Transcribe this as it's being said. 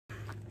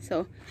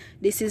So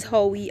this is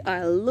how we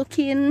are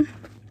looking.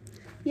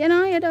 You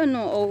know, you don't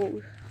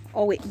know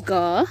how it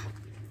go.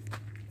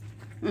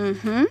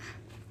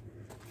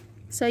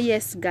 So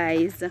yes,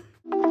 guys.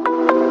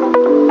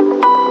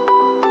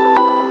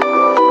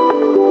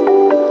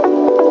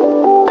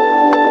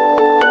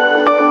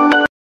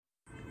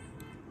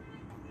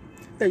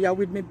 There you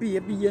with me,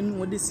 baby, you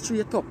know this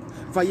straight up.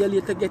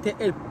 Violator get a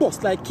head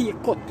bust like cake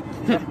cut.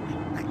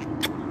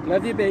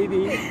 Love you,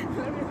 baby.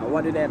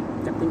 What did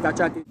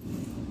them?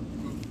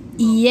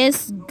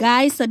 Yes,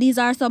 guys, so these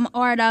are some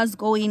orders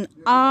going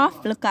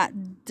off. Look at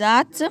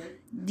that.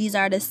 These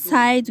are the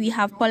sides. We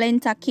have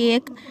polenta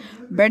cake,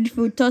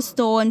 breadfruit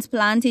tostones,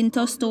 plantain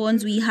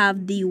tostones. We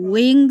have the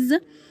wings.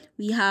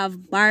 We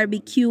have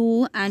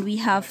barbecue, and we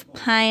have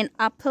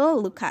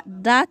pineapple. Look at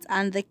that.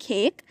 And the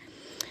cake,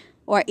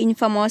 or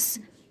infamous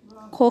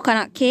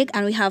coconut cake.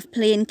 And we have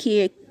plain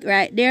cake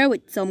right there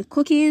with some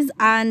cookies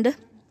and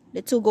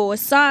the to-go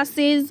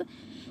sauces.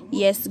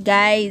 Yes,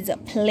 guys,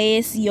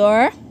 place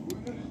your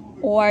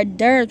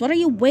orders. What are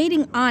you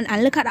waiting on?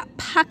 And look at that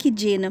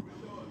packaging.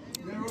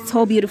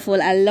 So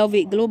beautiful. I love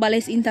it.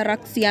 Globalist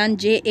Interaction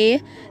JA.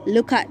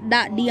 Look at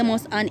that. DM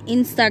us on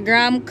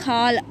Instagram.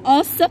 Call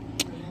us.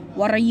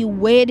 What are you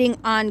waiting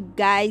on,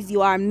 guys?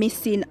 You are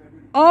missing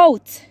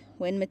out.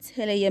 When me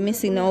tell you you're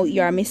missing out,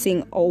 you are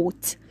missing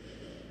out.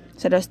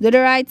 So just do the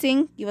right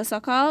thing. Give us a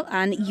call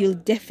and you'll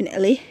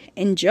definitely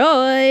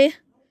enjoy.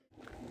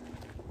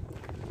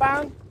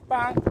 Bang,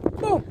 bang,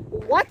 boom.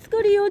 What's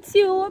good,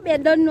 YouTube? You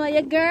don't know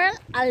your girl.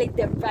 I'll let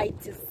them right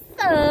to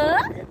sir.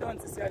 You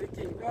don't see the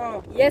king.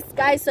 Oh. Yes,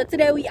 guys. So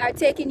today we are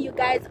taking you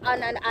guys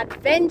on an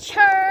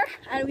adventure,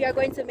 and we are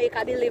going to make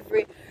a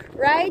delivery,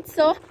 right?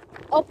 So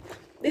up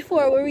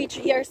before we reach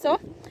here, so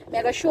I'm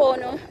gonna show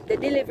you the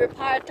delivery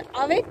part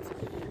of it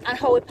and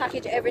how we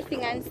package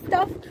everything and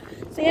stuff.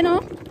 So you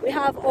know, we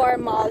have our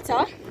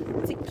Malta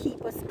to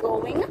keep us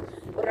going,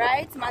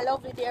 right? My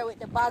lovely there with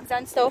the bags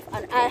and stuff,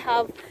 and I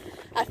have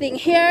a thing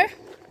here.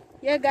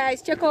 Yeah,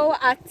 guys, check out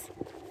at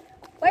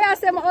where I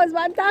say my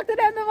husband talk to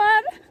them,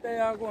 man. They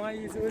are going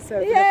to use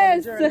yourself.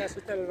 Yes.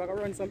 To tell you, we're going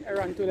to run some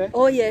errand today.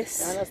 Oh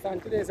yes. You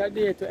understand? Today is a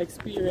day to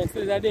experience.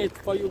 Today is a day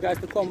for you guys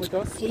to come with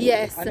us.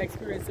 Yes. And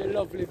experience the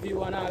lovely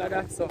view and all of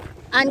that. So.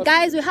 And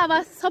guys, we have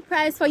a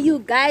surprise for you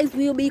guys.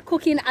 We'll be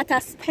cooking at a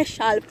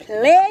special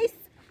place.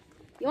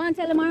 You want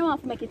to tell them or you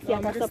want to make it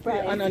a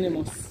surprise?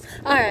 Anonymous.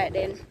 Alright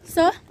then.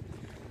 So,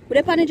 we're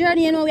up on the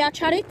journey, you know, we are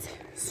trying it.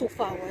 So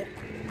forward.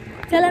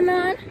 Tell them,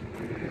 man.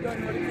 You don't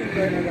know the thing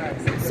going on,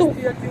 guys. So,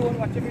 stay tuned,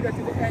 watch the video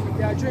to the end. If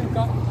you're a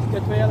drinker,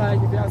 get where you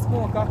like. If you're a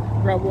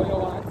smoker, grab what you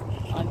want.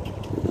 And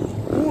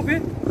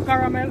movie,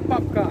 caramel,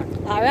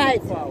 popcorn.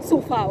 Alright.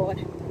 So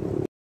forward.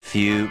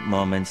 Few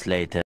moments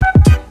later.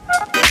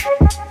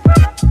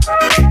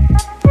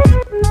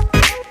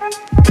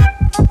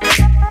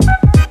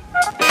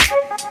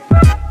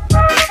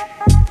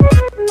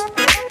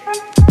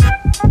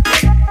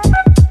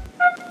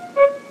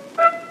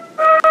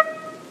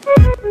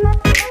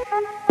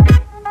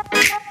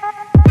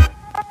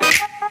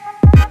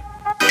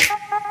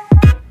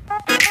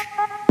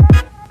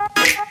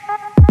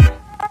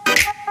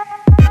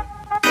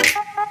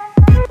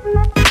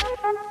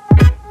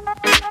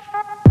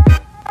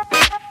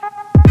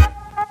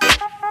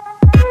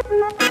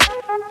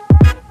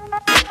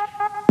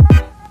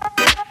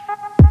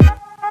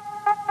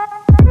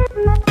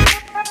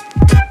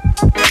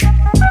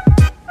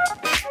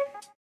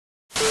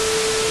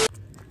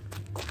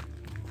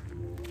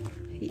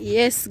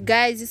 Yes,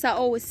 guys, this is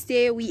how we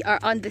stay. We are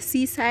on the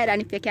seaside,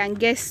 and if you can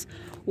guess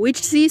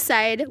which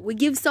seaside, we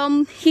give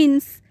some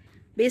hints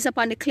based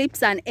upon the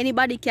clips, and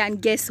anybody can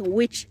guess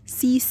which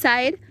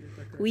seaside.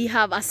 We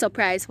have a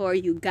surprise for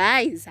you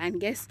guys,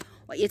 and guess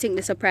what you think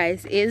the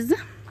surprise is.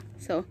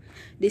 So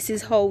this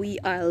is how we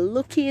are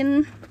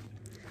looking.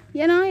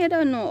 You know, you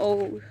don't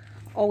know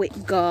how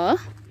it go.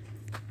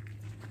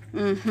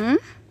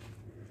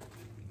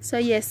 So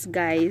yes,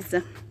 guys,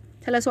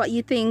 tell us what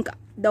you think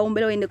down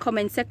below in the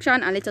comment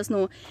section, and let us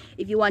know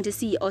if you want to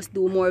see us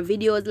do more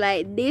videos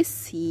like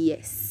this.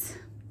 Yes.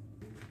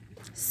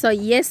 So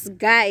yes,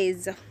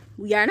 guys,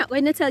 we are not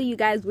going to tell you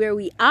guys where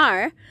we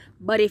are,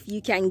 but if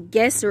you can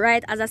guess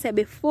right, as I said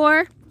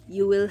before,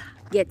 you will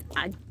get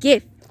a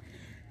gift.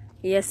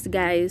 Yes,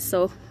 guys,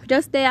 so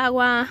just stay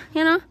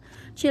you know,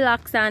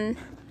 chillax and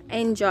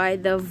enjoy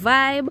the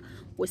vibe.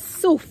 We're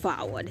so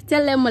forward.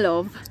 Tell them,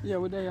 love. Yeah,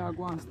 we're there.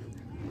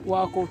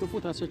 Walk out the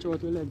foot and stretch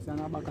out your legs and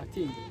a bag of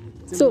thing.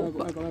 So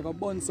like a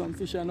bun some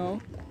fish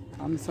now.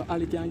 So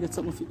Ali can get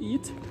something to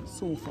eat.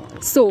 So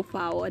forward. So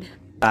forward.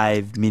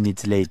 5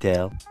 minutes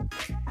later.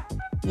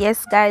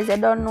 Yes guys, I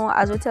don't know,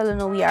 as we tell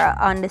you, we are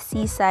on the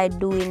seaside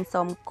doing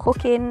some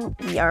cooking.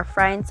 We are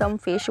frying some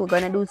fish. We're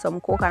gonna do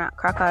some coconut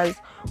crackers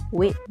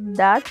with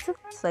that.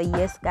 So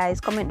yes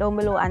guys, comment down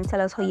below and tell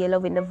us how you're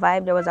loving the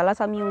vibe. There was a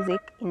lot of music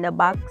in the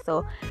back,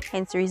 so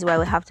hence the reason why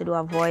we have to do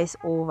a voice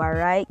over,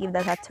 right? Give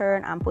that a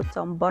turn and put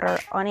some butter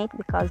on it,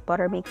 because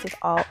butter makes it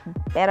all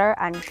better.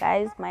 And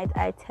guys, might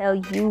I tell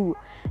you,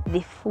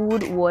 the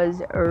food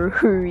was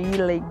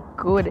really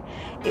good.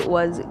 It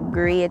was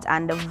great,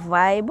 and the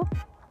vibe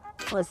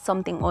was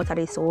something out of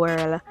this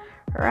world,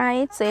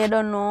 right? So you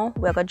don't know,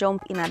 we're gonna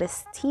jump in at the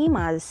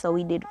steamers. So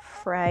we did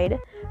fried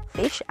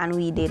fish and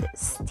we did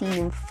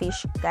steamed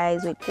fish,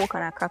 guys, with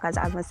coconut crackers,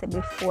 as I said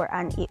before,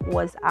 and it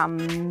was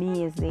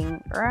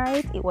amazing,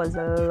 right? It was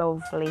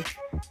lovely.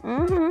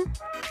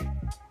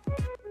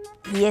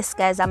 Yes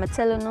guys, I'm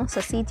telling you,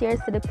 so see here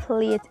to the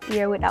plate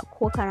here with that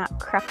coconut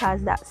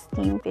crackers, that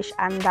steamed fish,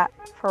 and that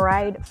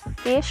fried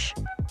fish.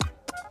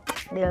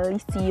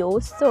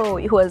 Delicioso.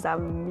 It was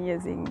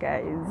amazing,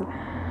 guys.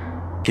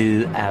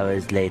 2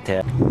 hours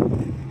later.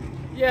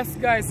 Yes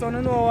guys, so you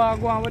know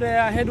I'm going with the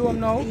head home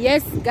now.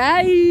 Yes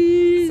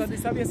guys. So this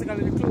is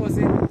basically the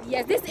closing.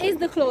 Yes, this is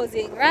the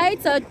closing,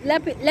 right? So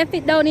left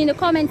it down in the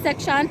comment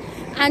section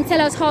and tell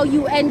us how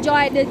you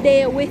enjoyed the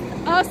day with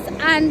us,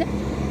 and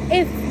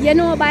if you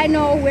know by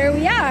now where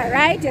we are,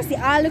 right? You see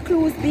all the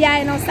clues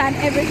behind us and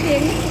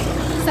everything.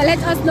 So let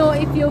us know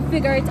if you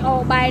figure it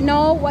out by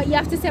now. What you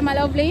have to say, my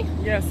lovely?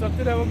 Yes, so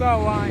today we're going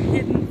to one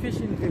hidden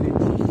fishing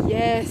village.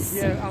 Yes.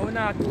 Yeah, and we're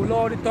not to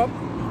load it up.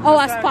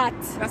 Our spot.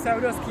 That's why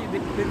we just keep the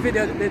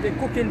video, the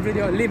cooking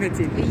video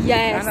limited.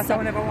 Yes. And that's why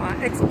we never want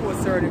to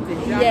expose certain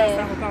things. You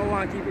understand? Because we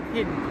want to keep it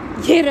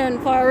hidden.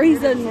 Hidden for a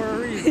reason. Hidden for a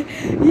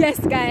reason. Yes,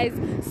 guys.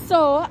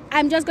 So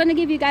I'm just going to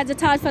give you guys a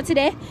thought for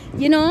today.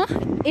 You know,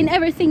 in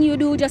everything you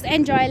do, just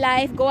enjoy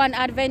life, go on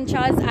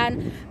adventures,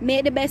 and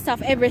make the best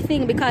of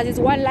everything, because it's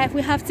one life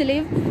we have to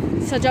live.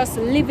 So just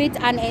live it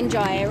and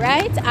enjoy,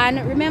 right?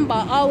 And remember,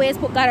 always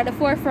put God at the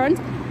forefront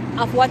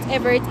of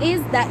whatever it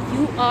is that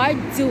you are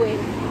doing.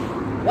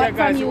 Yeah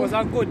guys, it was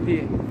a good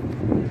day.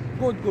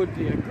 Good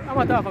day. I'm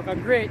going to have a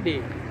great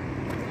day.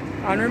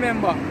 And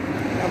remember, you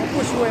have to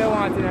push where you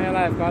want in your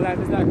life, because life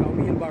is like a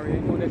wheelbarrow, you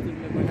know the thing,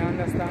 you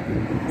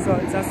understand? So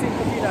it's a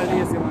simple thing that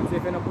lazy one. So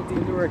if you're not putting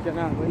in the work, you're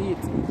not going to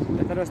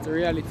eat. That's just the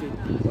reality.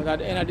 But at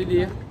the end of the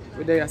day,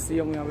 we're there to see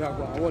you, we are going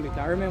to hold it.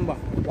 And remember,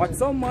 what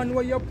some man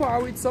where you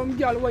par with some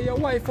girl where your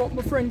wife up,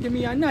 my friend give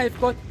me a knife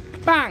cut,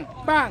 bang,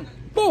 bang,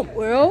 boom.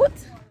 We're out.